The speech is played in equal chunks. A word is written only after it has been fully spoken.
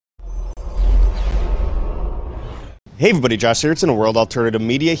Hey everybody, Josh Sigurdson of World Alternative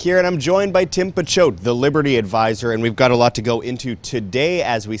Media here, and I'm joined by Tim Picciott, the Liberty Advisor, and we've got a lot to go into today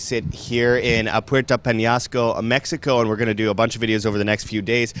as we sit here in Puerto Peñasco, Mexico, and we're going to do a bunch of videos over the next few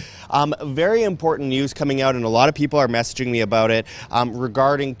days. Very important news coming out, and a lot of people are messaging me about it,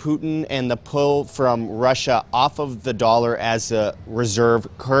 regarding Putin and the pull from Russia off of the dollar as a reserve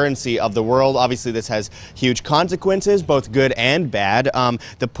currency of the world. Obviously, this has huge consequences, both good and bad.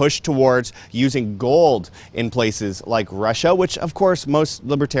 The push towards using gold in places like Russia, which of course most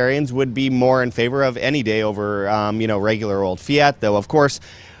libertarians would be more in favor of any day over regular old fiat, though of course,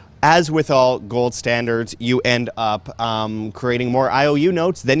 as with all gold standards, you end up creating more IOU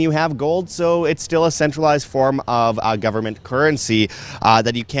notes than you have gold, so it's still a centralized form of government currency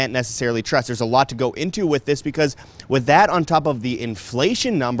that you can't necessarily trust. There's a lot to go into with this, because with that on top of the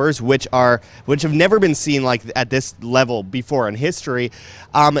inflation numbers, which have never been seen like at this level before in history,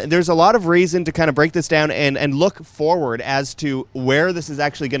 there's a lot of reason to kind of break this down and look forward as to where this is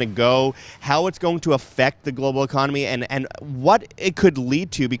actually going to go, how it's going to affect the global economy, and what it could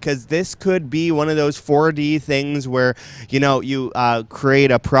lead to, because this could be one of those 4D things where you create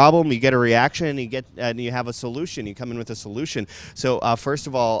a problem, you get a reaction, and you have a solution. You come in with a solution. So first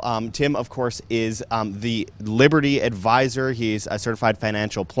of all, Tim, of course, is the Liberty Advisor. He's a certified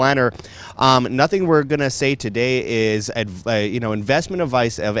financial planner. Nothing we're going to say today is investment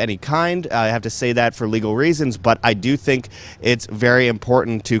advice of any kind. I have to say that for legal reasons, but I do think it's very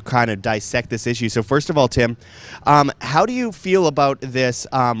important to kind of dissect this issue. So first of all, Tim, how do you feel about this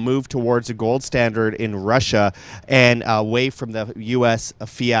move towards a gold standard in Russia and away from the U.S.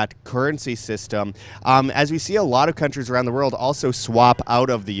 fiat currency system, as we see a lot of countries around the world also swap out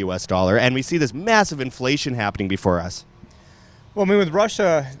of the U.S. dollar, and we see this massive inflation happening before us? Well, with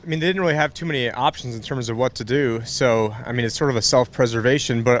Russia, they didn't really have too many options in terms of what to do. So, it's sort of a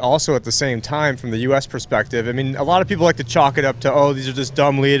self-preservation, but also at the same time, from the U.S. perspective, a lot of people like to chalk it up to, oh, these are just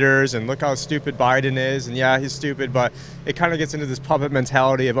dumb leaders, and look how stupid Biden is, and yeah, he's stupid, but it kind of gets into this puppet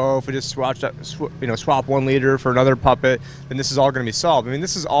mentality of, oh, if we just swap one leader for another puppet, then this is all going to be solved.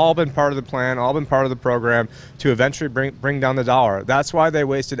 This has all been part of the plan, all been part of the program to eventually bring down the dollar. That's why they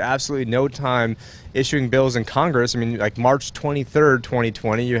wasted absolutely no time issuing bills in Congress. Like March 23rd,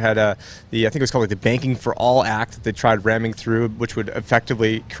 2020, you had I think it was called the Banking for All Act that they tried ramming through, which would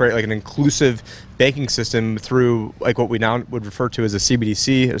effectively create an inclusive banking system through what we now would refer to as a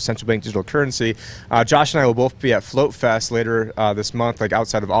CBDC, or central bank digital currency. Josh and I will both be at Float Fest later this month,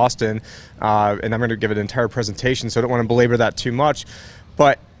 outside of Austin, and I'm going to give an entire presentation, so I don't want to belabor that too much.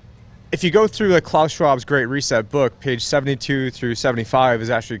 But if you go through Klaus Schwab's Great Reset book, page 72 through 75 is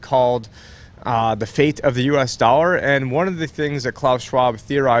actually called The Fate of the U.S. Dollar, and one of the things that Klaus Schwab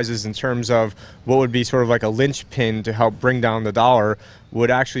theorizes in terms of what would be sort of like a linchpin to help bring down the dollar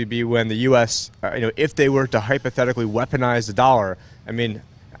would actually be when the U.S., if they were to hypothetically weaponize the dollar. I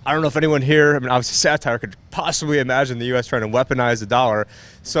don't know if anyone here, obviously satire, could possibly imagine the U.S. trying to weaponize the dollar.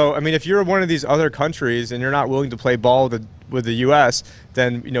 So, if you're one of these other countries and you're not willing to play ball with the U.S.,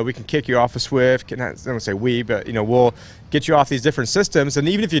 then, we can kick you off of SWIFT. I don't say we, but, we'll get you off these different systems. And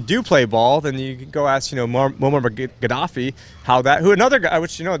even if you do play ball, then you can go ask, Muammar Gaddafi how that, who another guy,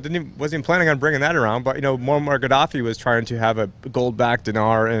 which, wasn't even planning on bringing that around, but, Muammar Gaddafi was trying to have a gold-backed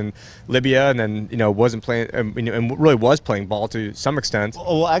dinar in Libya, and then, wasn't playing, and really was playing ball to some extent.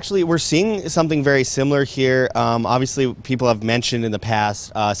 Well, actually, we're seeing something very similar here. Obviously, people have mentioned in the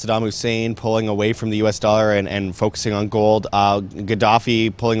past Saddam Hussein pulling away from the U.S. dollar and focusing on gold. Gaddafi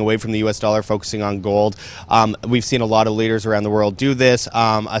pulling away from the U.S. dollar, focusing on gold. We've seen a lot of leaders around the world do this.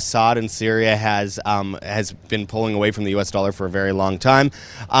 Assad in Syria has been pulling away from the U.S. dollar for a very long time.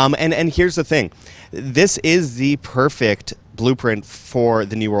 And here's the thing. This is the perfect blueprint for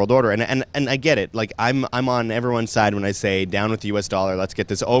the New World Order, and I get it. I'm on everyone's side when I say down with the U.S. dollar, let's get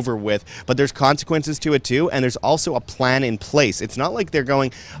this over with, but there's consequences to it too, and there's also a plan in place. It's not like they're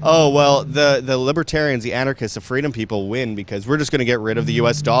going, oh well, the libertarians, the anarchists, the freedom people win because we're just going to get rid of the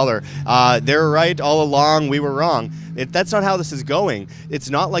U.S. dollar. They're right all along, we were wrong. That's not how this is going. It's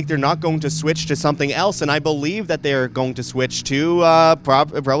not like they're not going to switch to something else, and I believe that they're going to switch to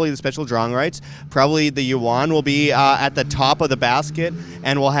probably the special drawing rights. Probably the yuan will be at the top of the basket,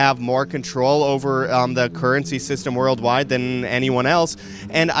 and will have more control over the currency system worldwide than anyone else.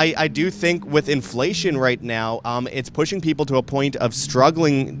 And I do think with inflation right now, it's pushing people to a point of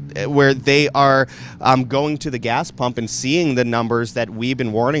struggling where they are going to the gas pump and seeing the numbers that we've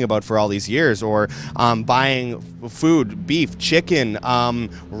been warning about for all these years, or buying food, beef, chicken,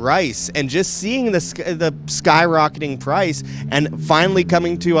 rice, and just seeing the skyrocketing price, and finally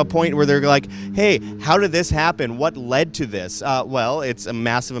coming to a point where they're like, hey, how did this happen? What led to this? this? Well, it's a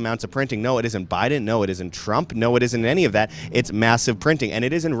massive amounts of printing. No, it isn't Biden. No, it isn't Trump. No, it isn't any of that. It's massive printing, and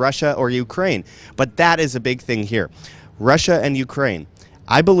it isn't Russia or Ukraine. But that is a big thing here. Russia and Ukraine.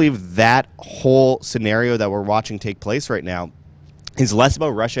 I believe that whole scenario that we're watching take place right now is less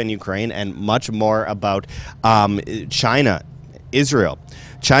about Russia and Ukraine and much more about China, Israel.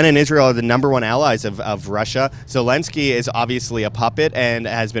 China and Israel are the #1 allies of Russia. Zelensky is obviously a puppet and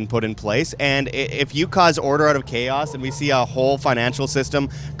has been put in place. And if you cause order out of chaos and we see a whole financial system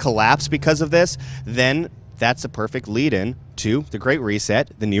collapse because of this, then that's a perfect lead-in to the Great Reset,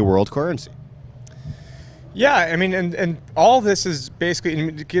 the new world currency. Yeah, I mean, and all this is basically,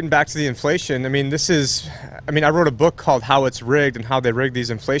 getting back to the inflation, I mean, I wrote a book called How It's Rigged and how they rigged these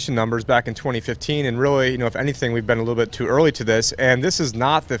inflation numbers back in 2015, and really, if anything, we've been a little bit too early to this, and this is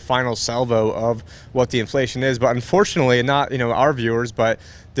not the final salvo of what the inflation is, but unfortunately, not, our viewers, but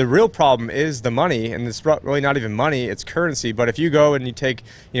the real problem is the money, and it's really not even money, it's currency. But if you go and you take,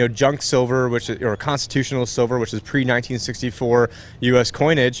 junk silver, or constitutional silver, which is pre-1964 U.S.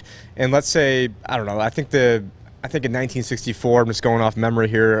 coinage, and let's say, I don't know, I think in 1964, I'm just going off memory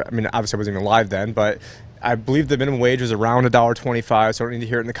here, I mean, obviously I wasn't even alive then, but I believe the minimum wage was around $1.25, so I don't need to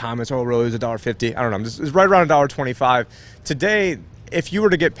hear it in the comments, oh, really, it was $1.50, I don't know, it's right around $1.25. Today, if you were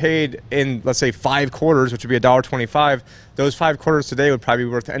to get paid in, let's say, 5 quarters, which would be $1.25, those 5 quarters today would probably be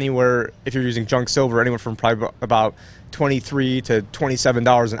worth anywhere, if you're using junk silver, anywhere from probably about $23 to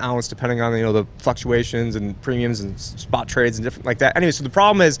 $27 an ounce, depending on the fluctuations and premiums and spot trades and different like that. Anyway, so the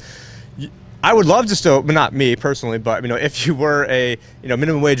problem is, I would love to still, but not me personally, but if you were a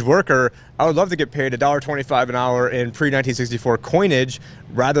minimum wage worker, I would love to get paid $1.25 an hour in pre-1964 coinage,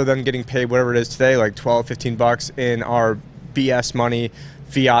 rather than getting paid whatever it is today, like $12, $15 in our BS money,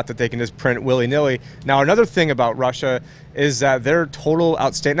 fiat that they can just print willy-nilly. Now, another thing about Russia is that their total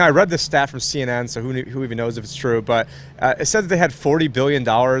outstanding, now I read this stat from CNN, so who even knows if it's true, but it said that they had $40 billion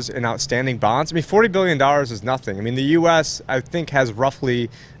in outstanding bonds. I mean, $40 billion is nothing. I mean, the U.S., I think, has roughly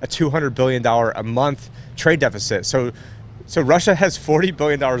a $200 billion a month trade deficit. So Russia has $40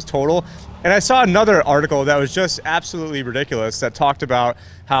 billion total. And I saw another article that was just absolutely ridiculous that talked about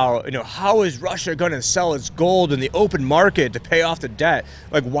how, how is Russia going to sell its gold in the open market to pay off the debt?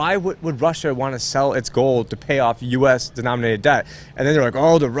 Like, why would Russia want to sell its gold to pay off U.S. denominated debt? And then they're like,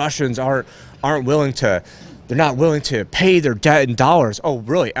 oh, the Russians aren't willing to. They're not willing to pay their debt in dollars. Oh,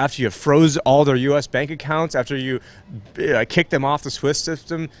 really? After you froze all their U.S. bank accounts, after you kicked them off the SWIFT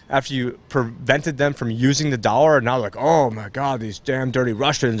system, after you prevented them from using the dollar, and now they're like, oh my God, these damn dirty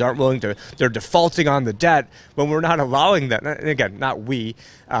Russians aren't willing to, they're defaulting on the debt, when we're not allowing them, and again, not we,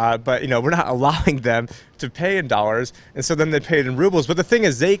 but we're not allowing them to pay in dollars, and so then they pay it in rubles. But the thing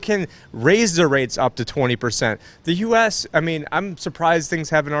is, they can raise their rates up to 20%. The U.S., I mean, I'm surprised things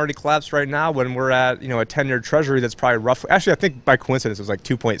haven't already collapsed right now when we're at, a 10-year treasury that's probably roughly, actually, I think by coincidence it was like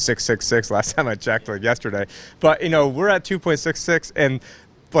 2.666 last time I checked, like yesterday. But, we're at 2.66, and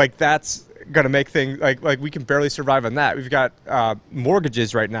like that's going to make things like we can barely survive on that. We've got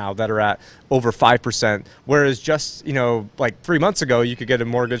mortgages right now that are at over 5%, whereas just like 3 months ago you could get a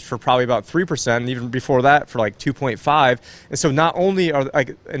mortgage for probably about 3%, and even before that for like 2.5. And so not only are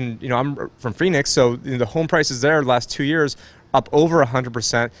I'm from Phoenix, so the home prices there the last 2 years up over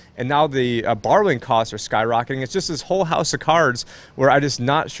 100%, and now the borrowing costs are skyrocketing. It's just this whole house of cards where I'm just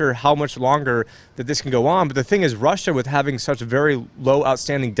not sure how much longer that this can go on. But the thing is, Russia, with having such a very low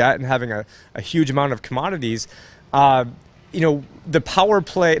outstanding debt and having a huge amount of commodities, the power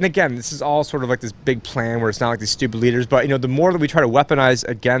play, and again, this is all sort of like this big plan where it's not like these stupid leaders, but the more that we try to weaponize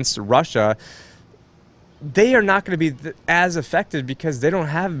against Russia, they are not going to be as affected because they don't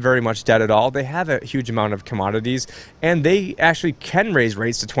have very much debt at all. They have a huge amount of commodities, and they actually can raise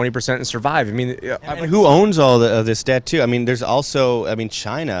rates to 20% and survive. I mean, who owns all of this debt too? I mean, there's also,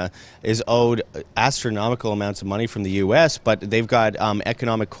 China is owed astronomical amounts of money from the U.S., but they've got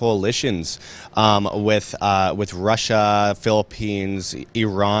economic coalitions with Russia, Philippines,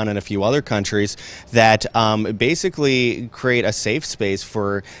 Iran, and a few other countries that basically create a safe space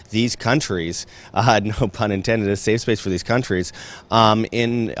for these countries. No pun intended, a safe space for these countries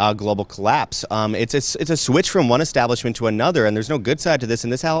in global collapse. It's a switch from one establishment to another, and there's no good side to this.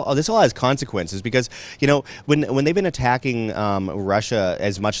 And this all has consequences because when they've been attacking Russia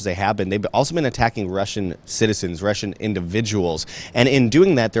as much as they have been, they've also been attacking Russian citizens, Russian individuals, and in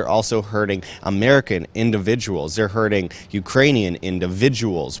doing that, they're also hurting American individuals. They're hurting Ukrainian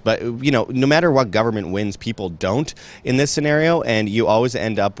individuals. But no matter what government wins, people don't in this scenario, and you always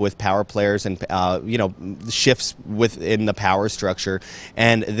end up with power players and shifts within the power structure,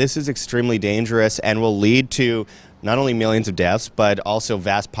 and this is extremely dangerous and will lead to not only millions of deaths, but also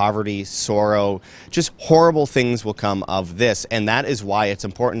vast poverty, sorrow, just horrible things will come of this. And that is why it's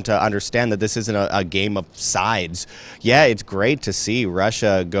important to understand that this isn't a game of sides. Yeah, it's great to see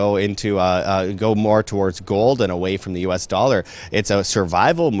Russia go into go more towards gold and away from the US dollar. It's a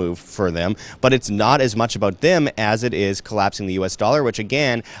survival move for them, but it's not as much about them as it is collapsing the US dollar, which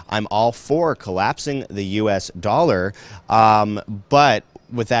again, I'm all for collapsing the US dollar, but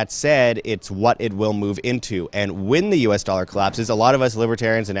with that said, it's what it will move into. And when the US dollar collapses, a lot of us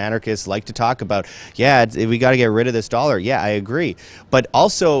libertarians and anarchists like to talk about, yeah, we got to get rid of this dollar. Yeah, I agree. But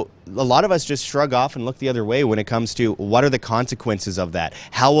also, a lot of us just shrug off and look the other way when it comes to what are the consequences of that?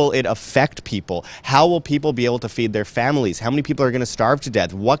 How will it affect people? How will people be able to feed their families? How many people are going to starve to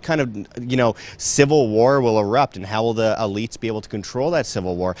death? What kind of, civil war will erupt, and how will the elites be able to control that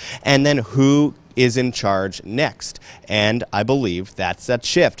civil war? And then who is in charge next? And I believe that's that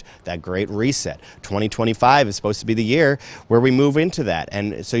shift, that great reset. 2025 is supposed to be the year where we move into that.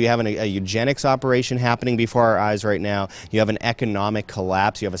 And so you have a eugenics operation happening before our eyes right now. You have an economic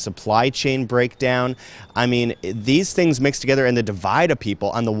collapse. You have a supply chain breakdown. I mean, these things mixed together, and the divide of people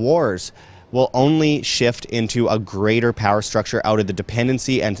on the wars will only shift into a greater power structure out of the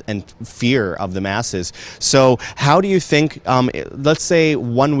dependency and fear of the masses. So how do you think, let's say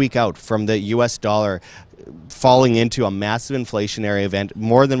 1 week out from the US dollar falling into a massive inflationary event,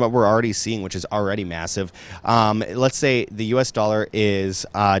 more than what we're already seeing, which is already massive, let's say the US dollar is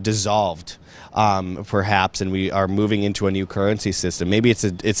dissolved, perhaps, and we are moving into a new currency system. Maybe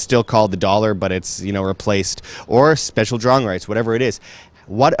it's still called the dollar, but it's replaced, or special drawing rights, whatever it is.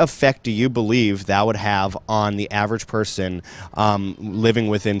 What effect do you believe that would have on the average person living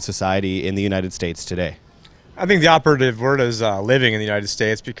within society in the United States today? I think the operative word is living in the United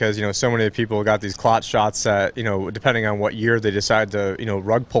States, because so many people got these clot shots that depending on what year they decide to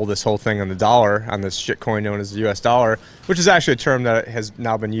rug pull this whole thing on the dollar, on this shit coin known as the U.S. dollar, which is actually a term that has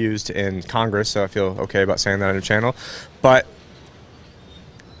now been used in Congress. So I feel okay about saying that on your channel, but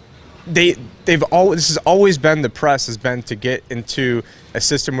this has always been, the press has been to get into a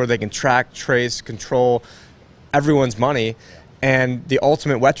system where they can track, trace, control everyone's money. And the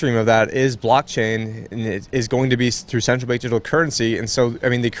ultimate wet dream of that is blockchain, and it is going to be through central bank digital currency. And so, I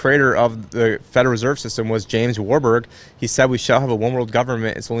mean, the creator of the Federal Reserve System was James Warburg. He said we shall have a one world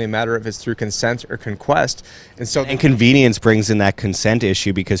government. It's only a matter if it's through consent or conquest. And so, and convenience brings in that consent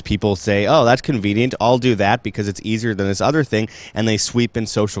issue, because people say, oh, that's convenient, I'll do that because it's easier than this other thing, and they sweep in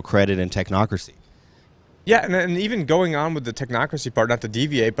social credit and technocracy. Yeah, and even going on with the technocracy part, not to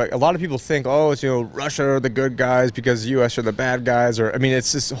deviate, but a lot of people think, oh, it's, Russia are the good guys because the U.S. are the bad guys, or, I mean,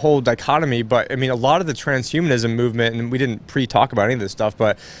 it's this whole dichotomy. But, I mean, a lot of the transhumanism movement, and we didn't pre-talk about any of this stuff,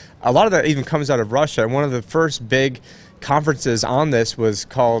 but a lot of that even comes out of Russia. And one of the first big conferences on this was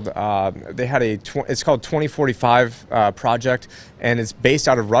called, it's called 2045 project, and it's based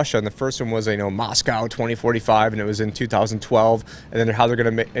out of Russia. And the first one was, Moscow 2045, and it was in 2012. And then how they're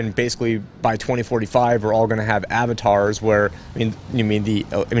going to, and basically by 2045, we're all going to have avatars where,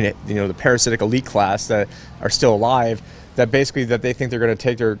 the parasitic elite class that are still alive, that basically that they think they're going to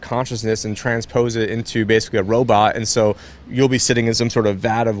take their consciousness and transpose it into basically a robot. And so you'll be sitting in some sort of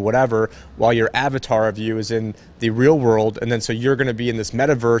vat of whatever while your avatar of you is in the real world. And then so you're going to be in this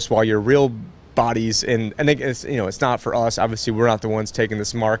metaverse while your real bodies in, and it's, it's not for us. Obviously, we're not the ones taking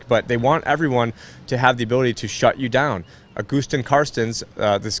this mark, but they want everyone to have the ability to shut you down. Augustin Carstens,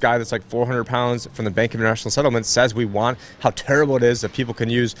 this guy that's like 400 pounds from the Bank of International Settlements, says we want how terrible it is that people can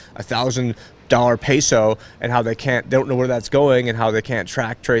use $1,000 peso and how they don't know where that's going, and how they can't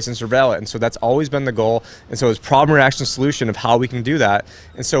track, trace, and surveil it. And so that's always been the goal. And so it's problem, reaction, solution of how we can do that.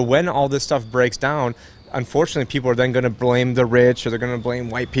 And so when all this stuff breaks down, unfortunately, people are then going to blame the rich, or they're going to blame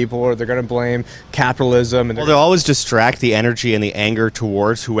white people, or they're going to blame capitalism. And they'll always distract the energy and the anger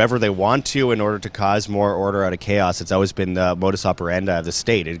towards whoever they want to in order to cause more order out of chaos. It's always been the modus operandi of the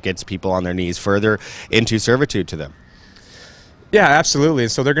state. It gets people on their knees further into servitude to them. Yeah, absolutely.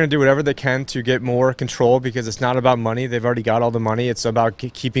 So they're going to do whatever they can to get more control, because it's not about money. They've already got all the money. It's about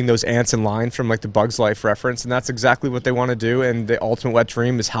keeping those ants in line, from like the Bug's Life reference. And that's exactly what they want to do. And the ultimate wet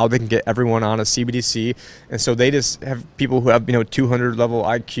dream is how they can get everyone on a CBDC. And so they just have people who have, 200 level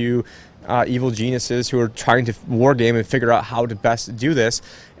IQ, evil geniuses who are trying to war game and figure out how to best do this.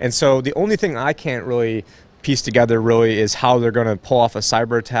 And so the only thing I can't really piece together really is how they're going to pull off a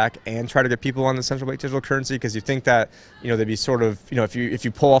cyber attack and try to get people on the central bank digital currency, because you think that, they'd be sort of, if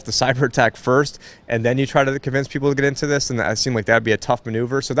you pull off the cyber attack first and then you try to convince people to get into this, and that seemed like that'd be a tough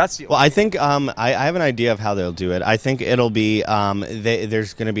maneuver. So that's well, I think I have an idea of how they'll do it. I think it'll be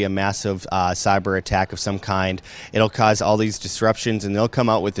there's going to be a massive cyber attack of some kind. It'll cause all these disruptions, and they'll come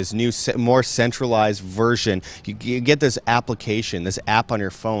out with this new, more centralized version. You get this application, this app on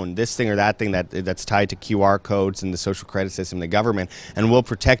your phone, this thing or that thing that's tied to QR codes and the social credit system, the government, and will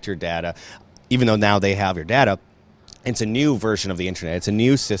protect your data, even though now they have your data. It's a new version of the internet. It's a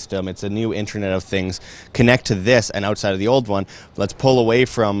new system. It's a new Internet of Things. Connect to this, and outside of the old one, let's pull away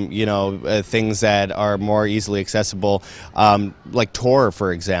from things that are more easily accessible, like Tor,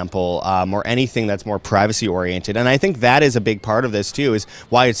 for example, or anything that's more privacy oriented. And I think that is a big part of this too. Is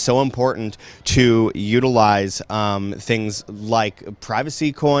why it's so important to utilize things like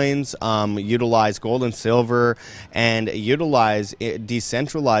privacy coins, utilize gold and silver, and utilize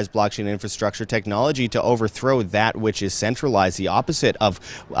decentralized blockchain infrastructure technology to overthrow that which is centralized, the opposite of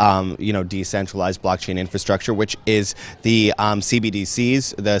decentralized blockchain infrastructure, which is the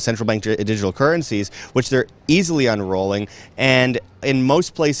CBDCs, the central bank digital currencies, which they're easily unrolling. And in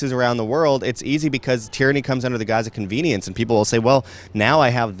most places around the world, it's easy because tyranny comes under the guise of convenience, and people will say, well, now I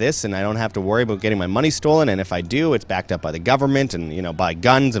have this and I don't have to worry about getting my money stolen, and if I do, it's backed up by the government and by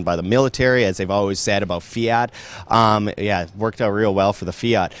guns and by the military, as they've always said about fiat. Yeah, it worked out real well for the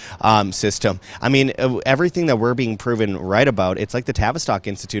fiat system. I mean, everything that we're being proven right about, it's like the Tavistock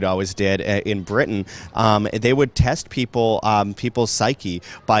Institute always did in Britain. They would test people's psyche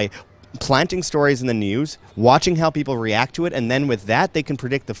by planting stories in the news, watching how people react to it, and then with that they can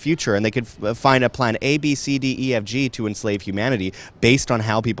predict the future, and they could find a plan A, B, C, D, E, F, G to enslave humanity based on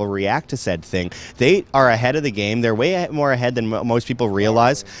how people react to said thing. They are ahead of the game. They're way more ahead than most people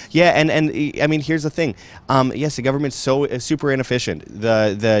realize. Yeah, and I mean, here's the thing. Yes, the government's super inefficient.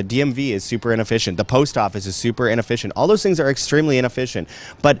 The DMV is super inefficient. The post office is super inefficient. All those things are extremely inefficient.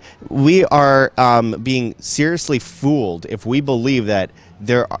 But we are being seriously fooled if we believe that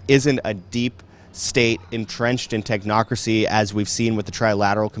there isn't a deep state entrenched in technocracy, as we've seen with the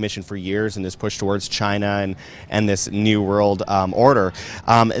Trilateral Commission for years and this push towards China and this new world order.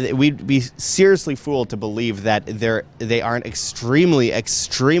 We'd be seriously fooled to believe that they aren't extremely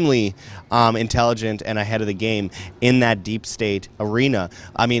intelligent and ahead of the game in that deep state arena.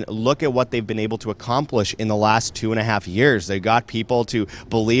 I mean, look at what they've been able to accomplish in the last 2.5 years. They got people to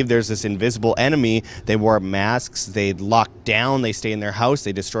believe there's this invisible enemy. They wore masks. They locked down. They stayed in their house.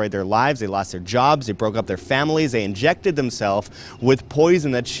 They destroyed their lives. They lost their jobs. They broke up their families. They injected themselves with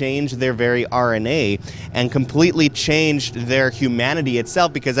poison that changed their very RNA and completely changed their humanity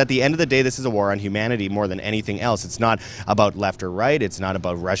itself, because at the end of the day, this is a war on humanity more than anything else. It's not about left or right. It's not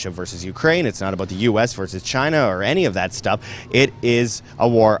about Russia versus Ukraine. It's not about the US versus China or any of that stuff. It is a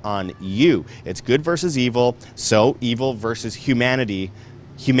war on you. It's good versus evil, so evil versus humanity.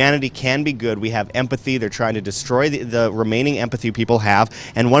 Humanity can be good. We have empathy. They're trying to destroy the remaining empathy people have.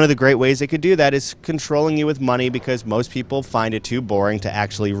 And one of the great ways they could do that is controlling you with money, because most people find it too boring to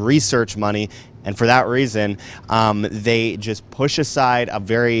actually research money. And for that reason, they just push aside a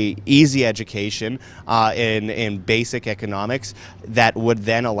very easy education in basic economics that would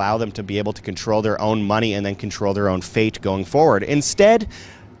then allow them to be able to control their own money and then control their own fate going forward. Instead,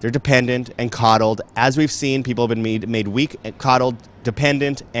 they're dependent and coddled. As we've seen, people have been made weak, coddled,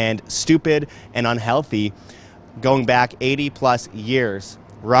 dependent, and stupid and unhealthy going back 80+ years.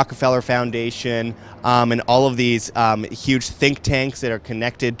 Rockefeller Foundation, and all of these huge think tanks that are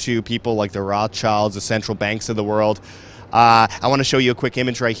connected to people like the Rothschilds, the central banks of the world. I want to show you a quick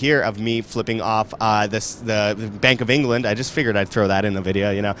image right here of me flipping off the Bank of England. I just figured I'd throw that in the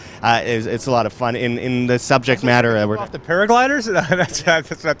video. It's a lot of fun in the subject matter. Off the paragliders? That's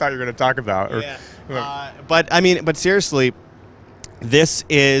what I thought you were going to talk about. Yeah. But seriously, this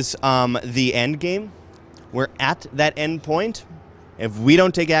is the end game. We're at that end point. If we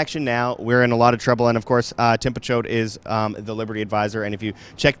don't take action now, we're in a lot of trouble. And of course, Tim Picciott is the Liberty Advisor. And if you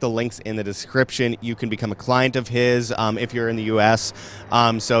check the links in the description, you can become a client of his if you're in the U.S.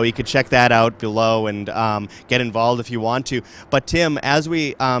 So you could check that out below and get involved if you want to. But Tim, as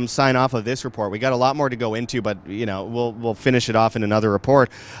we sign off of this report, we got a lot more to go into, but we'll finish it off in another report.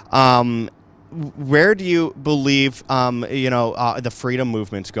 Where do you believe, the freedom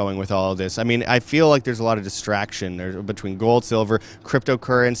movement's going with all of this? I mean, I feel like there's a lot of distraction between gold, silver,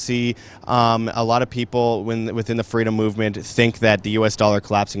 cryptocurrency. A lot of people within the freedom movement think that the U.S. dollar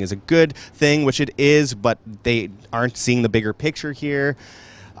collapsing is a good thing, which it is, but they aren't seeing the bigger picture here.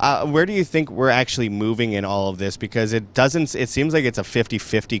 Where do you think we're actually moving in all of this? Because it seems like it's a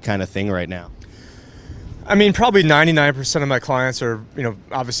 50-50 kind of thing right now. I mean, probably 99% of my clients are,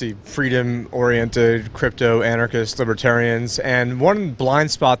 obviously freedom-oriented, crypto, anarchists, libertarians. And one blind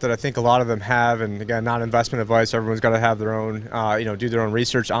spot that I think a lot of them have, and again, not investment advice, everyone's got to have their own, do their own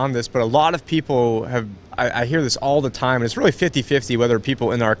research on this. But a lot of people have, I hear this all the time, and it's really 50-50 whether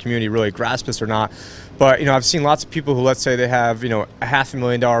people in our community really grasp this or not. But, I've seen lots of people who, let's say they have, a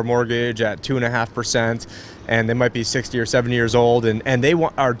 $500,000 mortgage at 2.5%. And they might be 60 or 70 years old, and they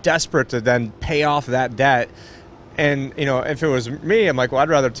are desperate to then pay off that debt. And, if it was me, I'm like, well, I'd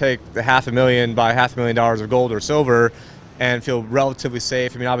rather take the $500,000, buy $500,000 of gold or silver and feel relatively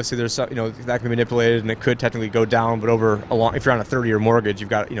safe. I mean, obviously there's, that can be manipulated and it could technically go down, but if you're on a 30-year mortgage, you've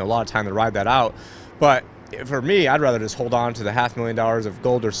got, a lot of time to ride that out. But for me, I'd rather just hold on to the $500,000 of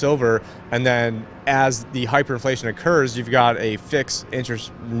gold or silver, and then as the hyperinflation occurs, you've got a fixed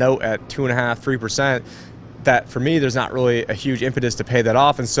interest note at 2.5%, 3%. That for me, there's not really a huge impetus to pay that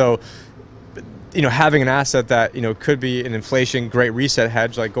off. And so, having an asset that, could be an inflation great reset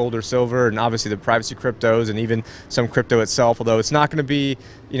hedge like gold or silver, and obviously the privacy cryptos and even some crypto itself, although it's not going to be,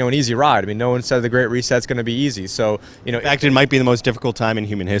 an easy ride. I mean, no one said the great reset's going to be easy. So, in fact, it might be the most difficult time in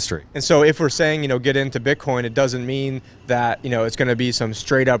human history. And so if we're saying, get into Bitcoin, it doesn't mean that, it's going to be some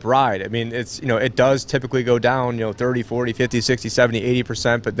straight up ride. I mean, it's, it does typically go down, 30, 40, 50, 60, 70,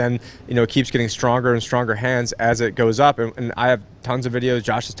 80%, but then, it keeps getting stronger and stronger hands as it goes up. And I have tons of videos,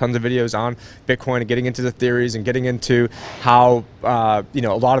 Josh has tons of videos on Bitcoin and getting into the theories and getting into how, a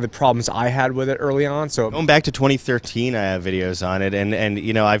lot of the problems I had with it early on. So going back to 2013, I have videos on it. And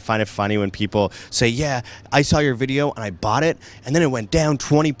I find it funny when people say, yeah, I saw your video and I bought it and then it went down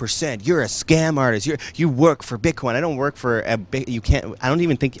 20%. You're a scam artist. You work for Bitcoin. I don't work for you can't. I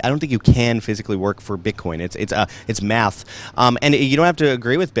don't think you can physically work for Bitcoin. It's math. And you don't have to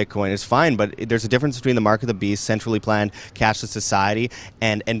agree with Bitcoin. It's fine. But there's a difference between the mark of the beast, centrally planned cashless society,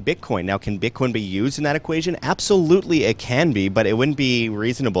 and Bitcoin. Now, can Bitcoin be used in that equation? Absolutely, it can be, but it wouldn't be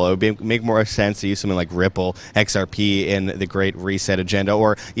reasonable. It would make more sense to use something like Ripple, XRP in the Great Reset agenda,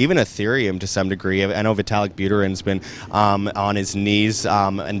 or even Ethereum to some degree. I know Vitalik Buterin's been on his knees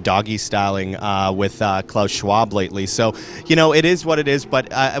and doggy styling with Klaus Schwab lately. So, it is what it is,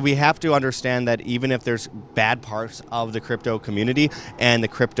 but we have to understand that even if there's bad parts of the crypto community and the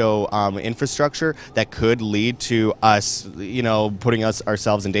crypto infrastructure that could lead to us, putting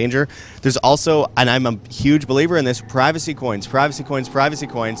ourselves in danger, there's also, and I'm a huge believer in this, privacy coins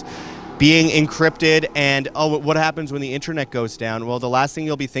being encrypted. And what happens when the internet goes down? Well, the last thing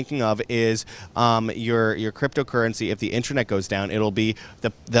you'll be thinking of is your cryptocurrency. If the internet goes down, it'll be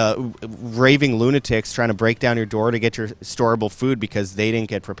the raving lunatics trying to break down your door to get your storable food because they didn't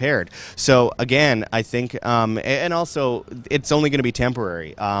get prepared. So again, I think, and also it's only going to be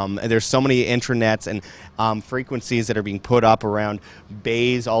temporary. There's so many intranets and frequencies that are being put up around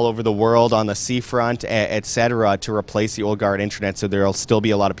bays all over the world, on the seafront, etc., to replace the old guard internet. So there'll still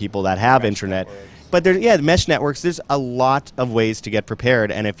be a lot of people that have internet. But mesh networks, there's a lot of ways to get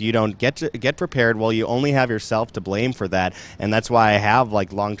prepared, and if you don't get prepared, well, you only have yourself to blame for that. And that's why I have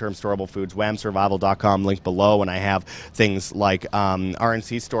like long-term storable foods, whamsurvival.com, linked below, and I have things like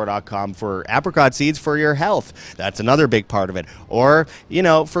rncstore.com for apricot seeds for your health. That's another big part of it. Or,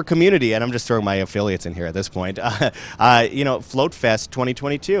 for community, and I'm just throwing my affiliates in here at this point, Float Fest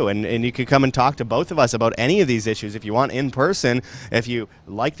 2022, and you could come and talk to both of us about any of these issues if you want in person, if you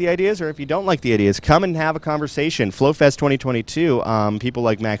like the ideas or if you don't like the ideas. Come and have a conversation. FloatFest 2022, people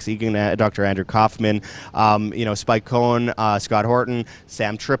like Max Egan, Dr. Andrew Kaufman, Spike Cohen, Scott Horton,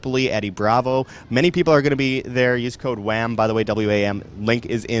 Sam Tripoli, Eddie Bravo. Many people are going to be there. Use code WHAM, by the way, WAM. Link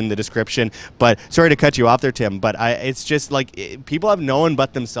is in the description. But sorry to cut you off there, Tim, but it's just like people have no one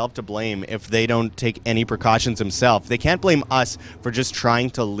but themselves to blame if they don't take any precautions themselves. They can't blame us for just trying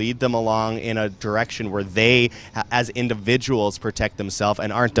to lead them along in a direction where they, as individuals, protect themselves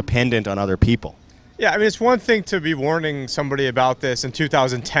and aren't dependent on other people. Yeah, I mean, it's one thing to be warning somebody about this in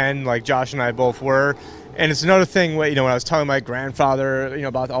 2010, like Josh and I both were. And it's another thing, when I was telling my grandfather,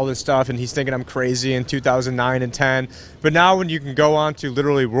 about all this stuff, and he's thinking I'm crazy in 2009 and 10. But now when you can go on to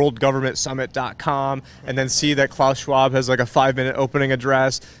literally worldgovernmentsummit.com and then see that Klaus Schwab has like a 5-minute opening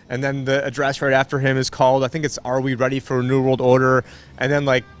address, and then the address right after him is called, I think it's Are We Ready for a New World Order? And then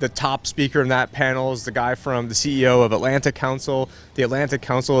like the top speaker in that panel is the guy from the CEO of Atlantic Council. The Atlantic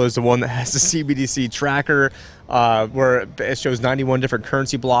Council is the one that has the CBDC tracker, where it shows 91 different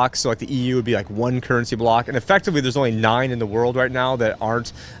currency blocks. So like the EU would be like one currency block. And effectively there's only 9 in the world right now that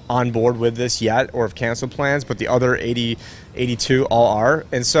aren't on board with this yet or have canceled plans, but the other 82 all are.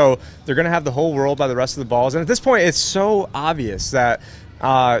 And so they're going to have the whole world by the rest of the balls. And at this point, it's so obvious that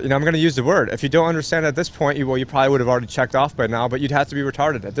I'm going to use the word. If you don't understand at this point, you probably would have already checked off by now, but you'd have to be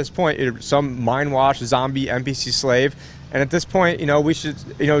retarded. At this point, you're some mind-washed zombie NPC slave. And at this point, we should,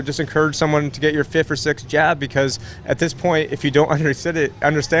 just encourage someone to get your 5th or 6th jab, because at this point, if you don't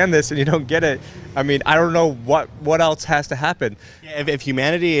understand this and you don't get it, I don't know what else has to happen. Yeah, if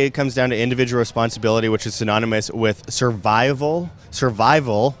humanity, it comes down to individual responsibility, which is synonymous with survival,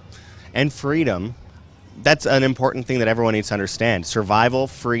 and freedom. That's an important thing that everyone needs to understand. Survival,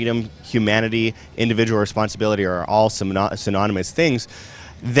 freedom, humanity, individual responsibility are all synonymous things.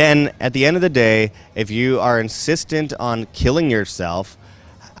 Then, at the end of the day, if you are insistent on killing yourself,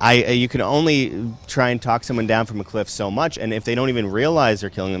 you can only try and talk someone down from a cliff so much, and if they don't even realize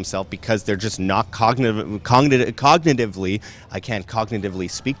they're killing themselves because they're just not cognitively, I can't cognitively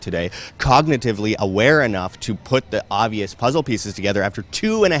speak today, cognitively aware enough to put the obvious puzzle pieces together after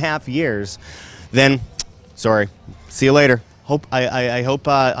 2.5 years, then, sorry, see you later. I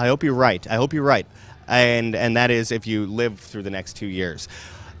hope you're right. I hope you're right. And that is if you live through the next 2 years.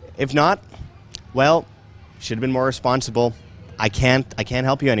 If not, well, should have been more responsible. I can't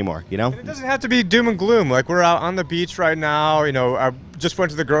help you anymore, And it doesn't have to be doom and gloom. Like, we're out on the beach right now, I just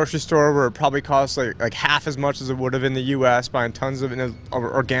went to the grocery store where it probably costs like half as much as it would have in the US, buying tons of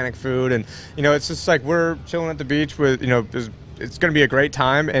organic food, and it's just like we're chilling at the beach with, it's going to be a great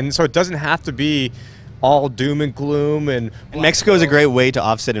time, and so it doesn't have to be all doom and gloom. And Mexico is a great way to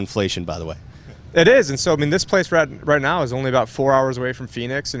offset inflation, by the way. It is, and so this place right now is only about 4 hours away from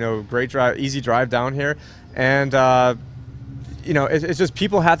Phoenix. Great drive, easy drive down here, and it's just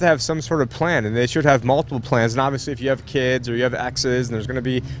people have to have some sort of plan, and they should have multiple plans. And obviously, if you have kids or you have exes, and there's going to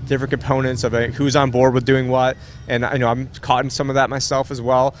be different components of who's on board with doing what. And I'm caught in some of that myself as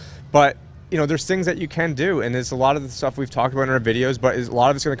well, but. There's things that you can do, and it's a lot of the stuff we've talked about in our videos, but a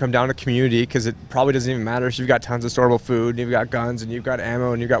lot of it's going to come down to community, because it probably doesn't even matter if you've got tons of storable food, and you've got guns, and you've got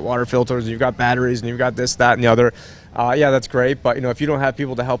ammo, and you've got water filters, and you've got batteries, and you've got this, that, and the other. Yeah, that's great, but if you don't have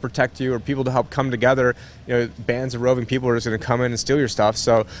people to help protect you or people to help come together, bands of roving people are just going to come in and steal your stuff.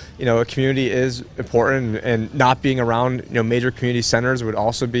 So, a community is important, and not being around, major community centers would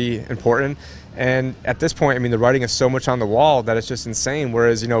also be important. And at this point, the writing is so much on the wall that it's just insane.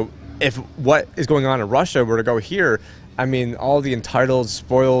 Whereas, if what is going on in Russia were to go here, all the entitled,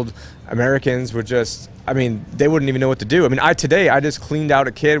 spoiled Americans would just, they wouldn't even know what to do. Today I just cleaned out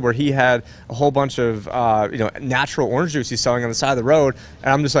a kid where he had a whole bunch of, natural orange juice he's selling on the side of the road,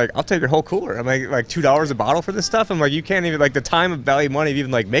 and I'm just like, I'll take your whole cooler. I'm like $2 a bottle for this stuff. I'm like, you can't even, the time of value money of even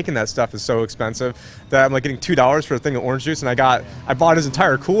making that stuff is so expensive that I'm getting $2 for a thing of orange juice, and I bought his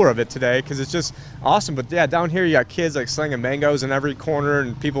entire cooler of it today because it's just awesome. But yeah, down here you got kids slinging mangoes in every corner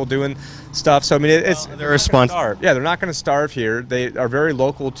and people doing stuff. So they're responsible. Yeah, they're not going to starve here. They are very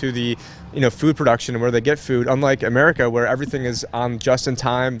local to the food production and where they get food, unlike America where everything is on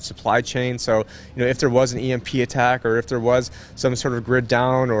just-in-time supply chain. So, if there was an EMP attack, or if there was some sort of grid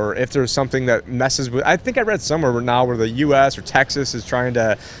down, or if there's something that messes with, I think I read somewhere now where the U.S. or Texas is trying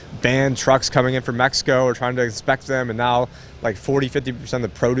to ban trucks coming in from Mexico or trying to inspect them, and now 40-50% of the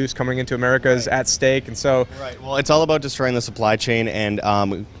produce coming into America is at stake. And so well, it's all about destroying the supply chain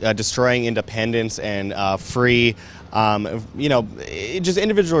and destroying independence and free just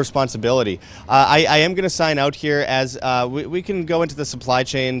individual responsibility. I am going to sign out here, as we can go into the supply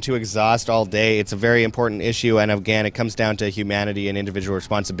chain to exhaust all day. It's a very important issue, and again, it comes down to humanity and individual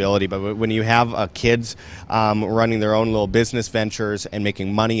responsibility. But when you have kids running their own little business ventures and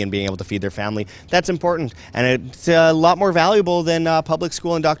making money and being able to feed their family, that's important, and it's a lot more valuable than public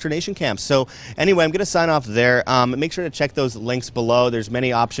school indoctrination camps. So anyway, I'm going to sign off there. Make sure to check those links below. There's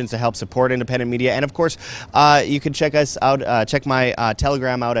many options to help support independent media, and of course, you can check us out, check my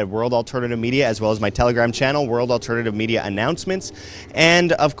Telegram out at World Alternative Media, as well as my Telegram channel, World Alternative Media Announcements.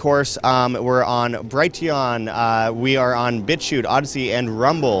 And of course, we're on Brighteon, we are on BitChute, Odyssey, and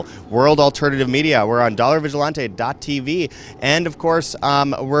Rumble. World Alternative Media, we're on dollarvigilante.tv, and of course,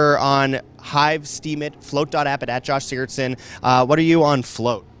 we're on Hive, Steemit, Float.app at Josh Sigurdsson. What are you on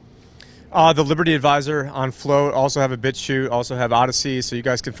Float? The Liberty Advisor on Float, also have a BitChute, also have Odyssey, so you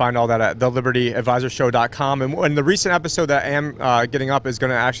guys can find all that at thelibertyadvisorshow.com. And the recent episode that I am getting up is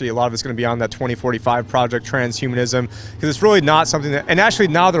going to actually, a lot of it's going to be on that 2045 project, transhumanism, because it's really not something that, and actually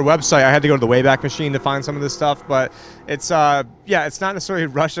now their website, I had to go to the Wayback Machine to find some of this stuff, but it's, yeah, it's not necessarily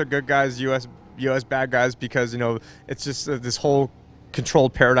Russia good guys, US bad guys, because, it's just this whole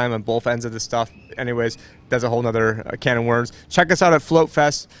controlled paradigm on both ends of this stuff. Anyways, that's a whole nother can of worms. Check us out at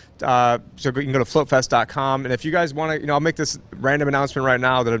FloatFest. So you can go to floatfest.com. And if you guys want to, I'll make this random announcement right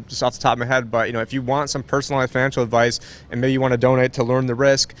now that I'm just off the top of my head, but, if you want some personalized financial advice and maybe you want to donate to Learn the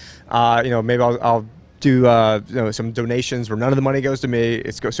Risk, maybe I'll do some donations where none of the money goes to me.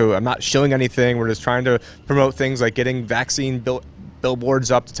 So I'm not shilling anything. We're just trying to promote things like getting vaccine billboards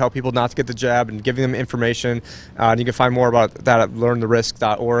up to tell people not to get the jab and giving them information. And you can find more about that at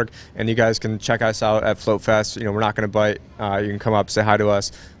learntherisk.org. And you guys can check us out at Float Fest. We're not going to bite. You can come up, say hi to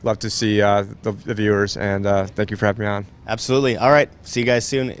us. Love to see the viewers. And thank you for having me on. Absolutely. All right. See you guys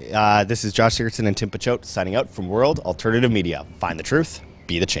soon. This is Josh Sigurdsson and Tim Picciott signing out from World Alternative Media. Find the truth.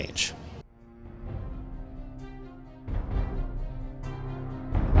 Be the change.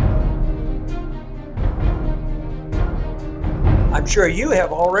 I'm sure you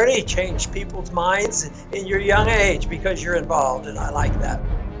have already changed people's minds in your young age because you're involved, and I like that.